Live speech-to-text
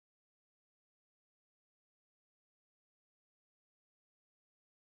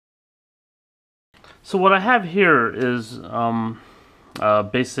So what I have here is a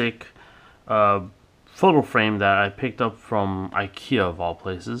basic photo frame that I picked up from IKEA of all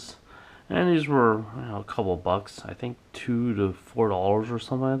places, and these were a couple bucks. I think $2 to $4 or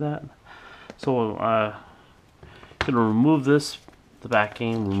something like that. So I'm gonna remove the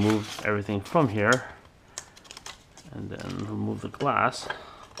backing, remove everything from here, and then remove the glass.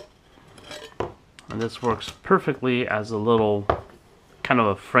 And this works perfectly as a little kind of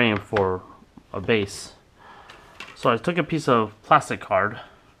a frame for a base. So I took a piece of plastic card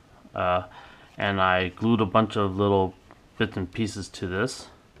and I glued a bunch of little bits and pieces to this.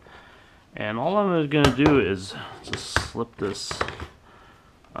 And all I'm going to do is just slip this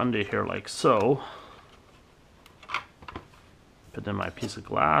under here like so. Put in my piece of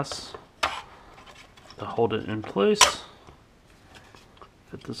glass to hold it in place.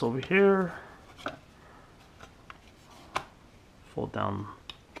 Fit this over here. Fold down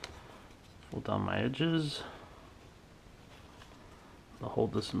my edges to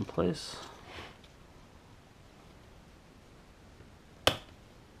hold this in place.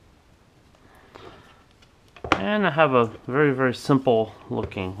 And I have a very simple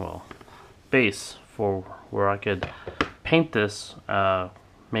looking, well, base for where I could paint this,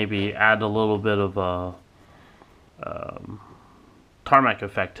 maybe add a little bit of a tarmac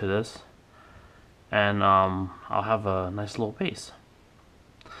effect to this, and I'll have a nice little base.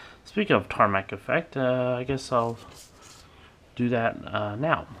 Speaking of tarmac effect, I guess I'll do that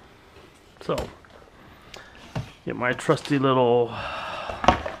now. So, get my trusty little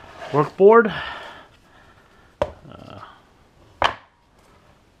workboard.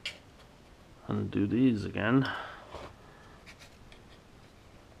 Undo these again.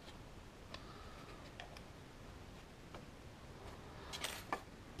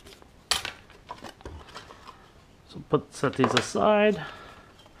 So set these aside.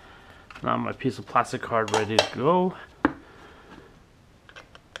 Now my piece of plastic card ready to go.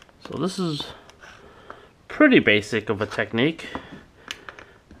 So this is pretty basic of a technique.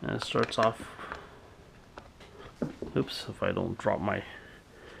 And it starts off, oops, if I don't drop my,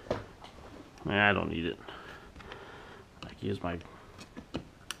 I don't need it. I can use my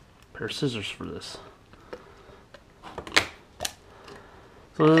pair of scissors for this.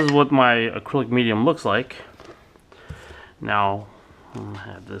 So this is what my acrylic medium looks like. Now I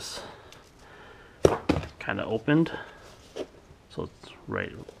have this kind of opened, so it's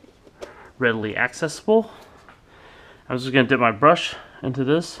readily accessible. I'm just going to dip my brush into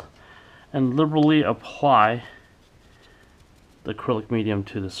this and liberally apply the acrylic medium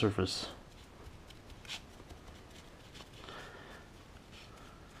to the surface.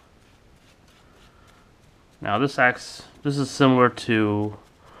 Now this is similar to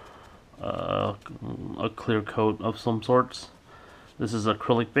a clear coat of some sorts. This is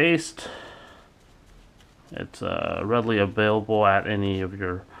acrylic based. It's readily available at any of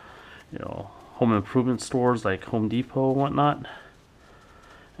your home improvement stores like Home Depot and whatnot.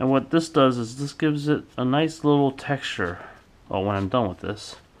 And what this does is this gives it a nice little texture. Well, when I'm done with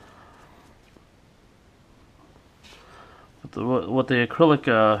this, what the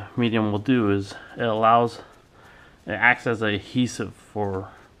acrylic medium will do is it acts as an adhesive for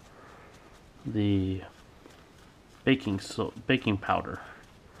the baking powder,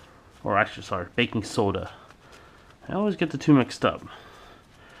 or actually, sorry, baking soda. I always get the two mixed up.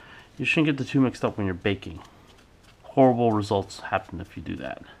 You shouldn't get the two mixed up when you're baking. Horrible results happen if you do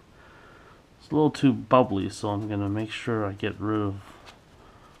that. It's a little too bubbly, so I'm gonna make sure I get rid of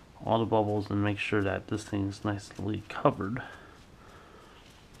all the bubbles and make sure that this thing is nicely covered.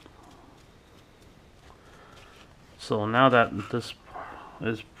 So now that this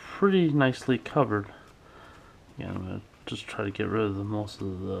is pretty nicely covered, again, I'm gonna just try to get rid of most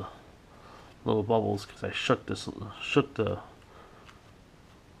of the little bubbles because I shook the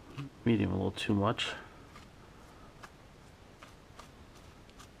medium a little too much.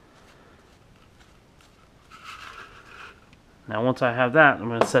 Now once I have that, I'm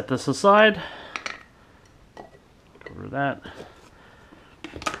going to set this aside. Cover that.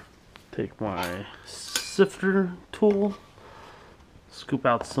 Take my sifter tool, scoop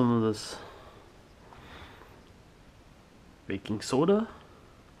out some of this baking soda,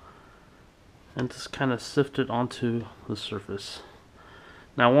 and just kind of sift it onto the surface.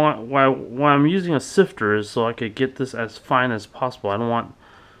 Now why I'm using a sifter is so I could get this as fine as possible. I don't want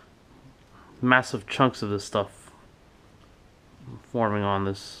massive chunks of this stuff forming on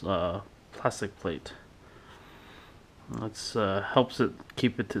this plastic plate. It helps it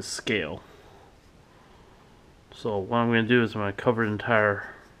keep it to scale. So what I'm going to do is I'm going to cover the entire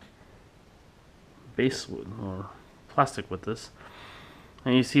base or plastic with this.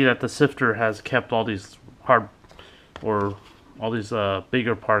 And you see that the sifter has kept all these hard, or all these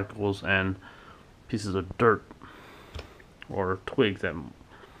bigger particles and pieces of dirt or twigs that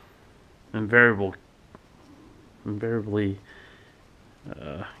invariably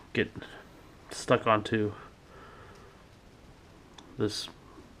get stuck onto this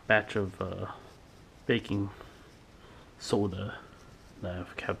batch of baking soda that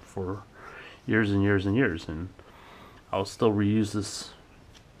I've kept for years and years and years, and I'll still reuse this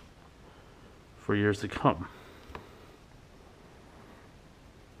for years to come.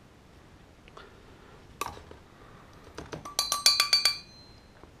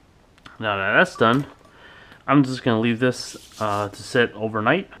 Now that that's done, I'm just going to leave this to sit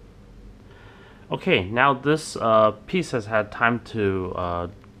overnight. Okay, now this piece has had time to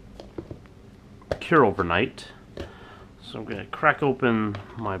cure overnight. So I'm going to crack open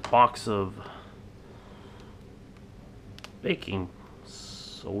my box of baking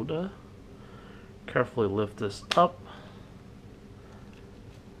soda. Carefully lift this up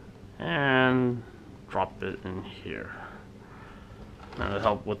and drop it in here. Now to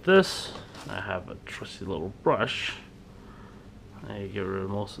help with this, I have a trusty little brush. I get rid of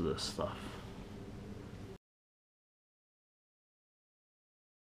most of this stuff.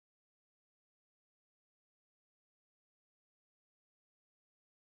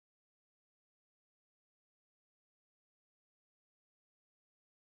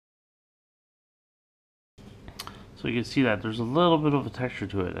 So you can see that there's a little bit of a texture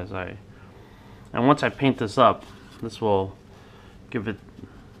to it and once I paint this up, this will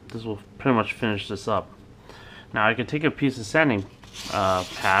pretty much finish this up. Now I can take a piece of sanding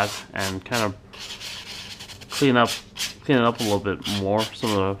pad and kind of clean it up a little bit more,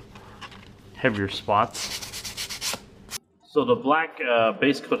 some of the heavier spots. So the black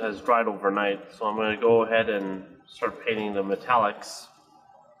base coat has dried overnight, so I'm going to go ahead and start painting the metallics.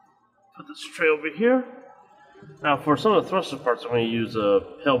 Put this tray over here. Now for some of the thruster parts, I'm going to use a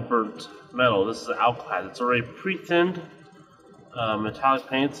pale burnt metal. This is an Alclad. It's already pre-thinned metallic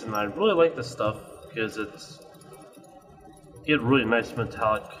paints, and I really like this stuff because it's get really nice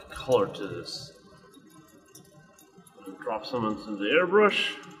metallic color to this. Drop some into the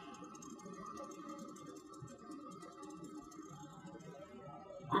airbrush.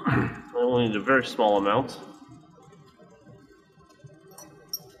 I only need a very small amount.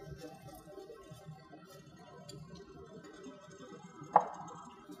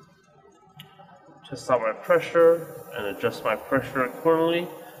 Test out my pressure and adjust my pressure accordingly.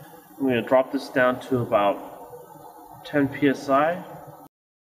 I'm going to drop this down to about 10 psi.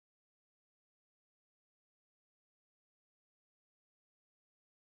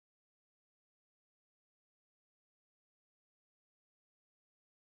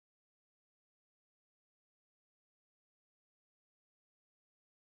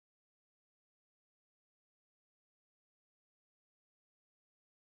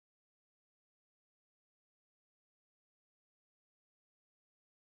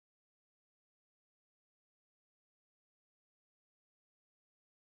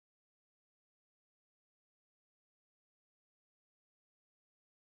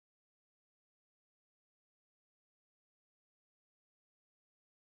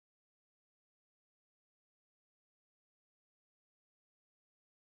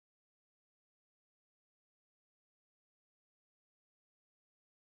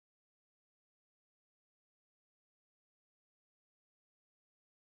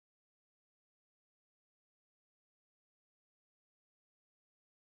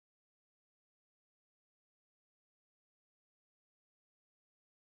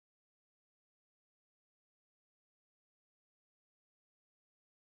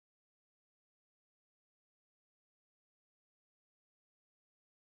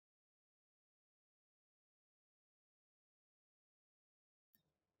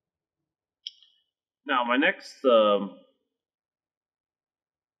 Now my next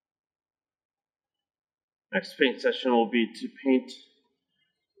paint session will be to paint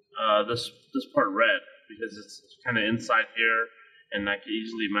this part red, because it's kind of inside here, and I can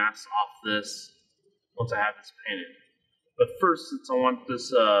easily mask off this once I have this painted. But first, since I want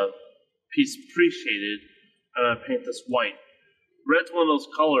this piece pre-shaded, I'm going to paint this white. Red's one of those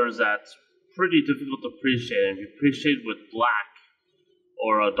colors that's pretty difficult to pre-shade. If you pre-shade with black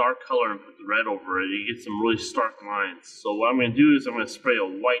or a dark color and put the red over it, you get some really stark lines. So what I'm going to do is I'm going to spray a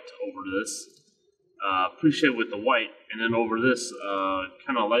white over this, pre-shade with the white, and then over this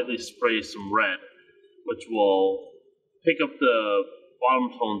kind of lightly spray some red, which will pick up the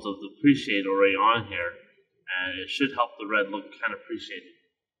bottom tones of the pre-shade already on here, and it should help the red look kind of pre-shaded.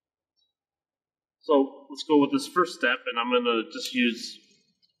 So let's go with this first step, and I'm going to just use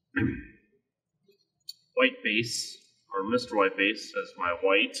white base, or Mr. White base as my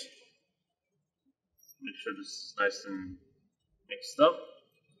white. Make sure this is nice and mixed up.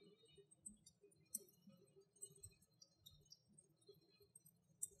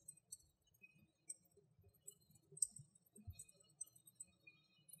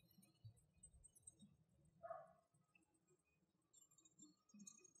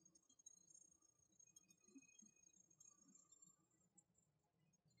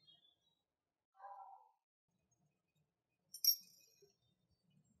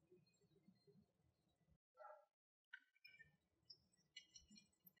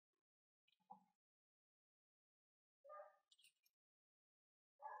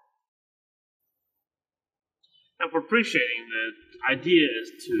 And for pre-shading, the idea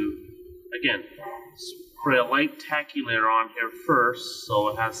is to, again, spray a light tacky layer on here first so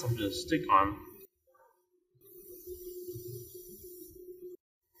it has something to stick on.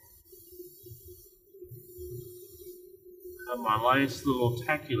 Have my nice little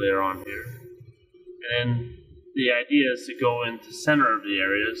tacky layer on here. And then the idea is to go into center of the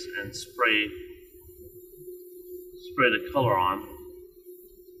areas and spray the color on.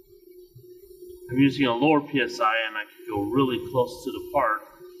 I'm using a lower PSI and I can go really close to the part.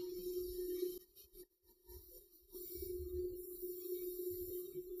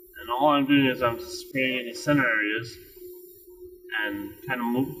 And all I'm doing is I'm spraying in the center areas and kind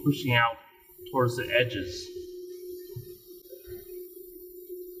of pushing out towards the edges.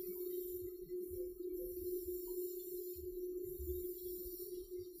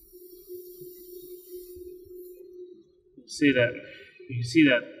 You can see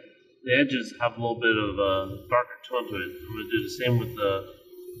that the edges have a little bit of a darker tone to it. I'm going to do the same with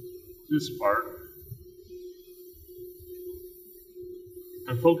this part.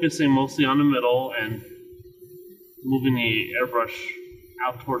 I'm focusing mostly on the middle and moving the airbrush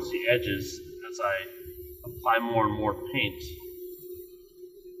out towards the edges as I apply more and more paint.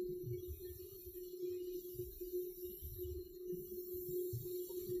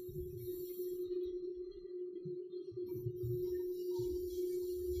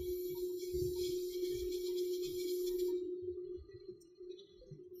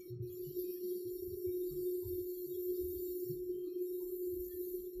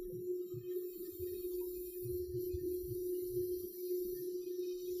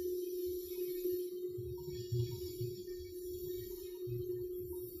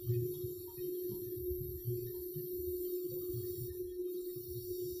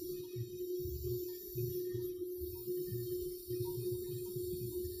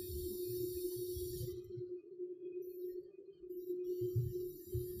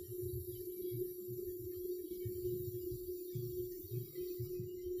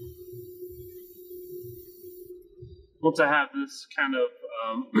 Once I have this kind of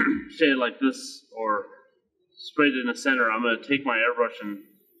shade like this, or sprayed in the center, I'm going to take my airbrush and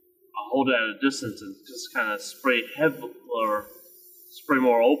I'll hold it at a distance and just kind of spray heavily or spray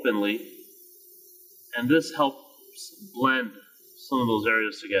more openly. And this helps blend some of those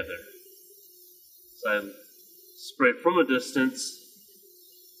areas together. So I spray from a distance,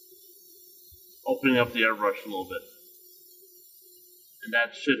 opening up the airbrush a little bit. And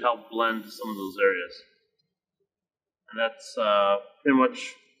that should help blend some of those areas. And that's pretty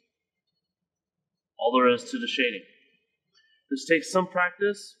much all there is to the shading. This takes some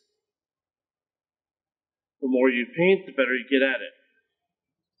practice. The more you paint, the better you get at it.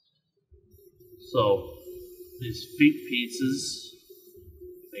 So, these feet pieces,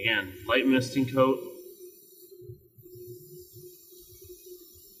 again, light misting coat.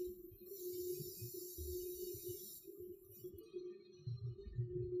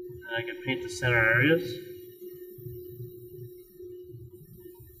 And I can paint the center areas.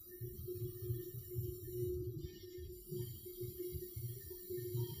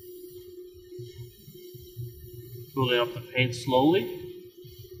 Building up the paint slowly.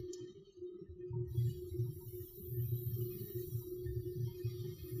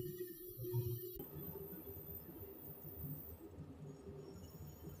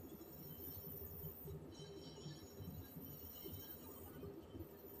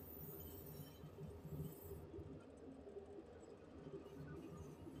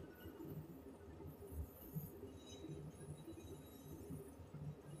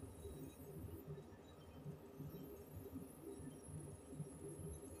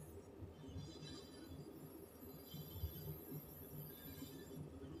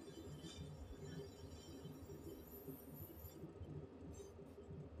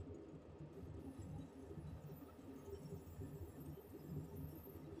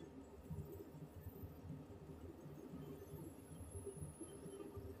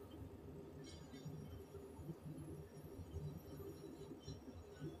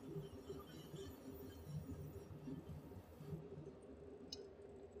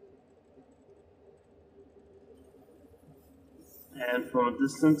 and from a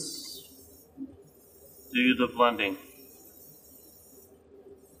distance do the blending.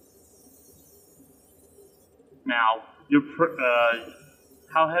 Now,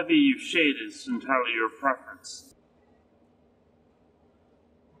 how heavy you shade is entirely your preference.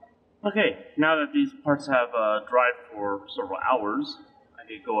 Okay, now that these parts have dried for several hours, I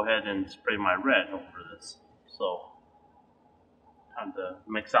can go ahead and spray my red over this. So, time to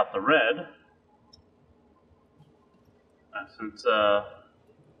mix out the red. Since I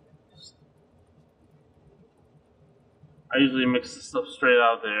usually mix the stuff straight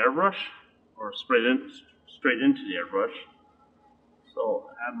out of the airbrush, or straight into the airbrush. So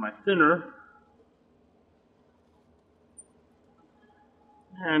add my thinner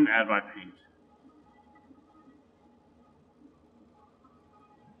and add my paint.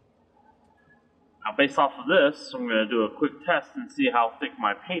 Now, based off of this, I'm going to do a quick test and see how thick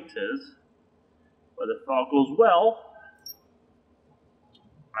my paint is. But if all goes well,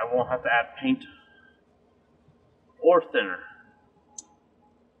 I won't have to add paint or thinner.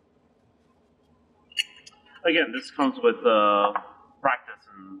 Again, this comes with practice,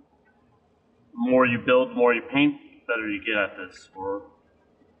 and the more you build, the more you paint, the better you get at this.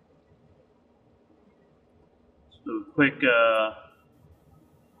 Let's do a quick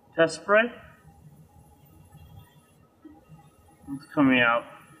test spray. It's coming out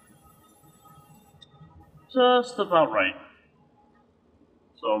just about right.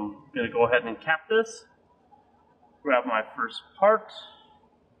 So I'm going to go ahead and cap this, grab my first part,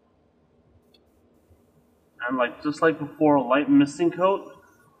 and just like before, a light misting coat.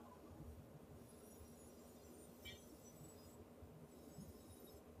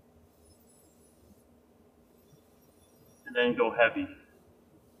 And then go heavy.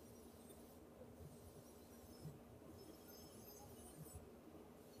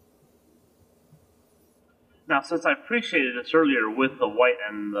 Now, since I pre-shaded this earlier with the white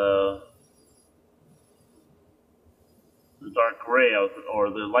and the dark gray or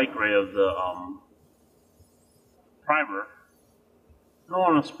the light gray of the primer, I don't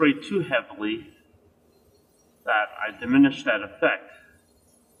want to spray too heavily that I diminish that effect.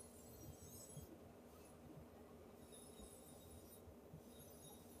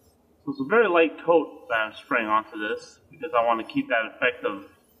 So it's a very light coat that I'm spraying onto this because I want to keep that effect of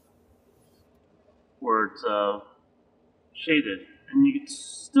where it's shaded. And you can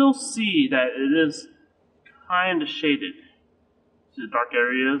still see that it is kind of shaded. See the dark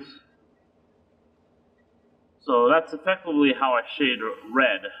areas? So that's effectively how I shade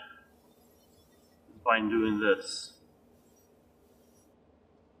red by doing this.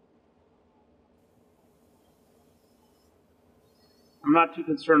 I'm not too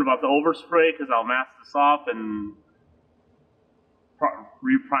concerned about the overspray because I'll mask this off and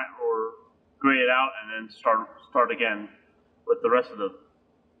reprime or gray it out and then start again with the rest of the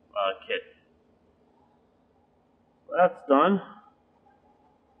kit. That's done.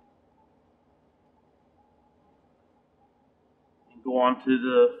 And go on to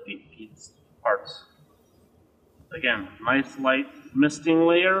the feet parts. Again, nice light misting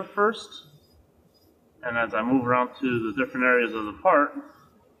layer first. And as I move around to the different areas of the part,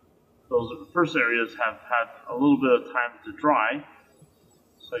 those first areas have had a little bit of time to dry.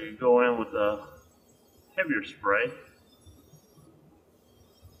 So you go in with a heavier spray.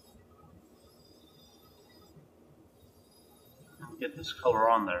 And get this color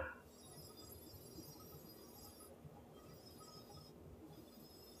on there.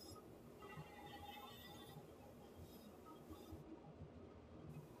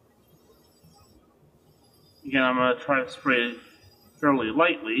 Again, I'm going to try to spray fairly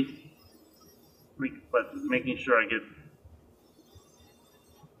lightly, but making sure I get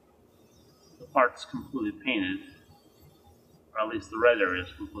the parts completely painted, or at least the red area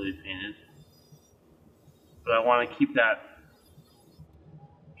is completely painted. But I want to keep that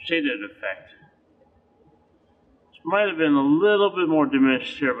shaded effect, which might have been a little bit more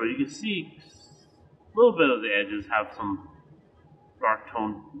diminished here, but you can see a little bit of the edges have some dark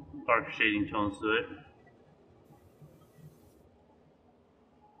shading tones to it.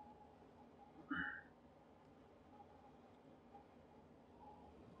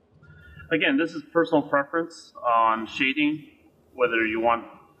 Again, this is personal preference on shading, whether you want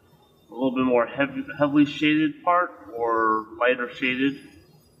a little bit more heavily shaded part or lighter shaded.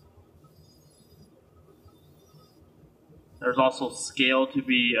 There's also scale to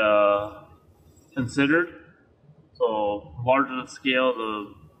be considered. So larger the scale,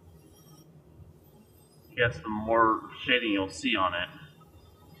 the more shading you'll see on it.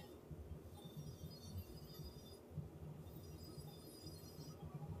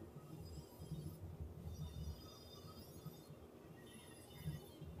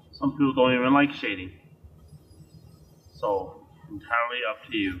 Some people don't even like shading. So, entirely up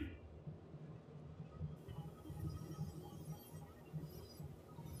to you.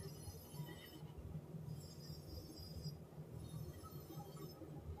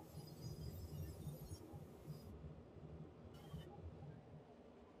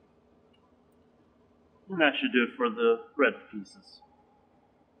 And that should do it for the red pieces.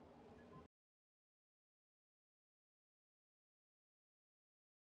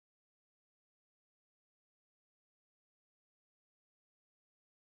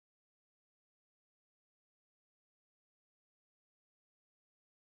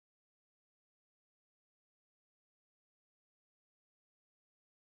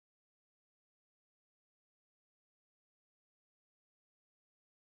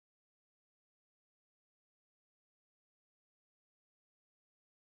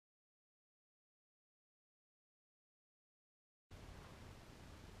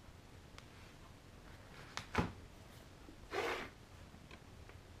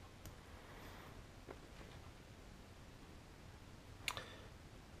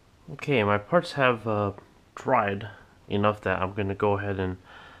 Okay, my parts have dried enough that I'm going to go ahead and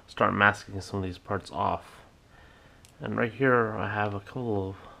start masking some of these parts off. And right here I have a couple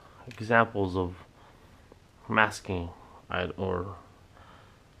of examples of masking or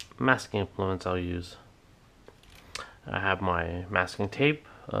masking implements I'll use. I have my masking tape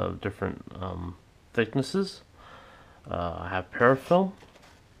of different thicknesses. I have parafilm,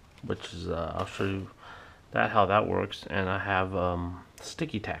 which is I'll show you how that works, and I have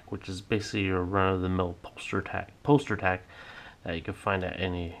sticky tack, which is basically your run-of-the-mill poster tack that you can find at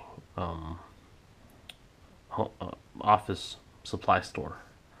any office supply store.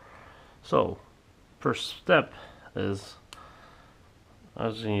 So, first step is I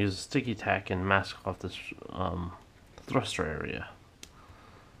was going to use sticky tack and mask off this thruster area.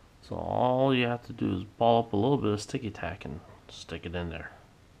 So all you have to do is ball up a little bit of sticky tack and stick it in there.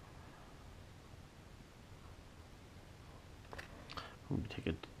 Take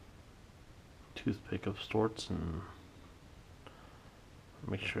a toothpick of sorts and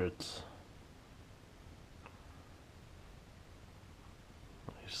make sure it's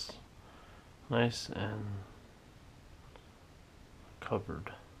nice and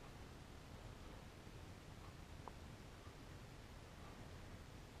covered.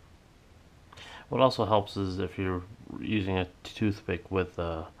 What also helps is if you're using a toothpick with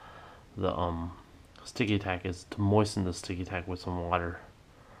the sticky tack, is to moisten the sticky tack with some water,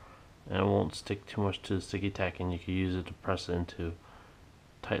 and it won't stick too much to the sticky tack, and you can use it to press it into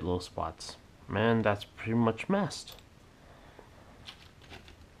tight little spots. Man, that's pretty much masked.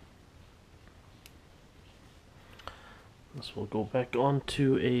 This will go back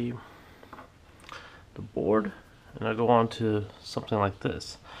onto the board, and I'll go on to something like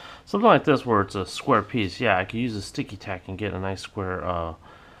this. Something like this where it's a square piece. Yeah, I could use a sticky tack and get a nice square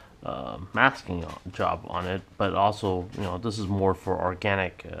masking job on it, but also, you know, this is more for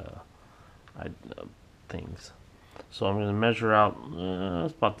organic things. So I'm going to measure out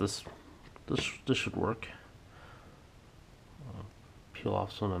about this. This should work. Peel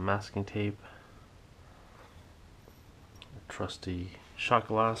off some of the masking tape. Trusty shot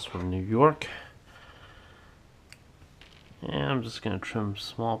glass from New York. And I'm just going to trim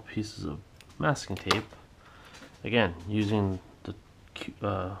small pieces of masking tape. Again, using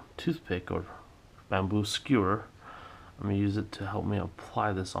the toothpick or bamboo skewer. I'm going to use it to help me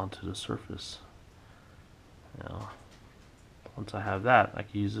apply this onto the surface. Now, once I have that, I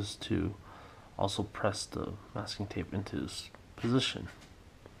can use this to also press the masking tape into this position.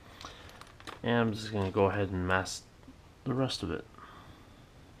 And I'm just going to go ahead and mask the rest of it.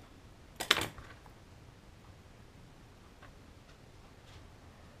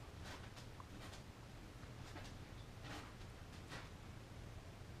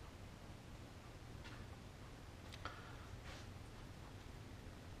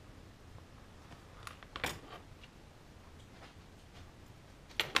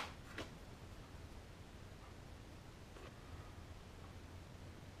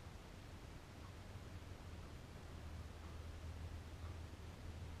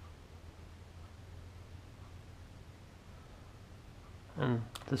 And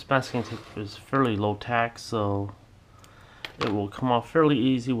this masking tape is fairly low tack, so it will come off fairly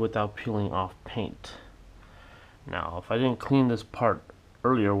easy without peeling off paint. Now, if I didn't clean this part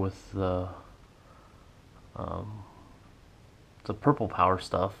earlier with the purple powder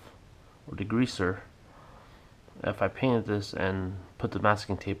stuff or degreaser, if I painted this and put the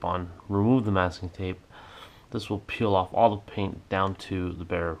masking tape on, remove the masking tape, this will peel off all the paint down to the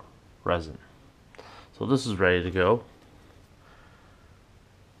bare resin. So this is ready to go.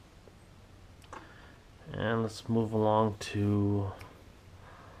 And let's move along to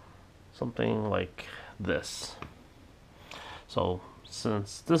something like this. So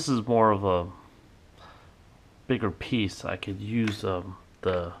since this is more of a bigger piece, I could use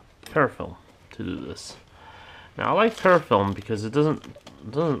the parafilm to do this. Now I like parafilm because it doesn't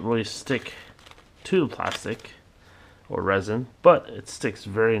really stick to the plastic or resin, but it sticks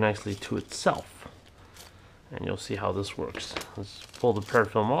very nicely to itself. And you'll see how this works. Let's pull the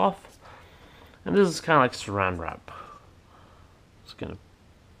parafilm off. And this is kind of like saran wrap. Just gonna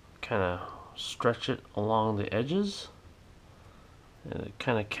kind of stretch it along the edges, and it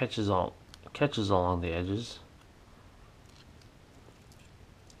kind of catches along the edges.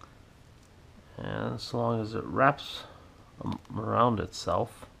 And as long as it wraps around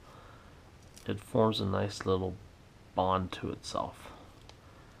itself, it forms a nice little bond to itself,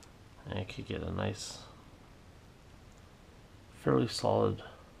 and you can get a nice, fairly solid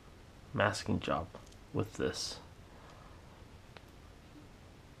masking job with this.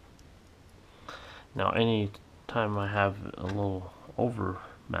 Now any time I have a little over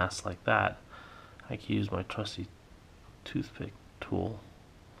mask like that, I can use my trusty toothpick tool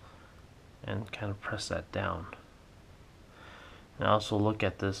and kind of press that down. And I also look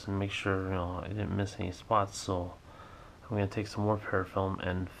at this and make sure I didn't miss any spots, so I'm going to take some more parafilm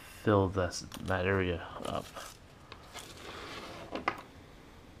and fill that area up.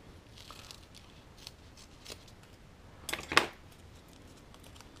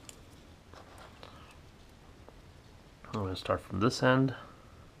 I'm going to start from this end.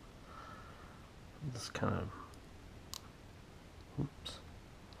 Just kind of,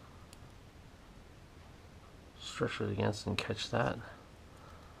 stretch it against and catch that.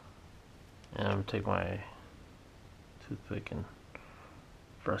 And I'm going to take my toothpick and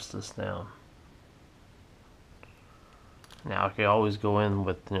press this down. Now I can always go in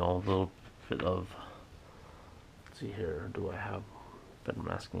with a little bit of, let's see here, do I have better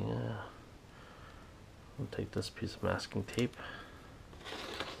masking? Yeah. I'll take this piece of masking tape.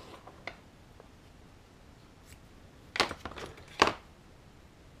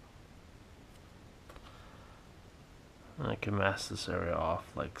 And I can mask this area off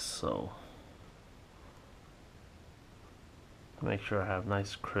like so. Make sure I have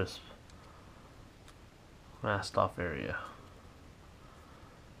nice crisp masked off area.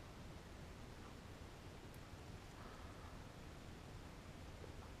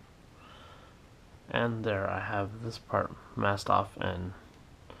 And there I have this part masked off, and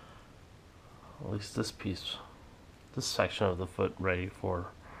at least this piece, this section of the foot ready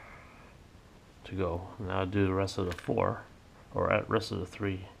to go. Now I'll do the rest of the 4, or rest of the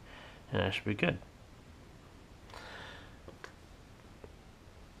 3, and that should be good.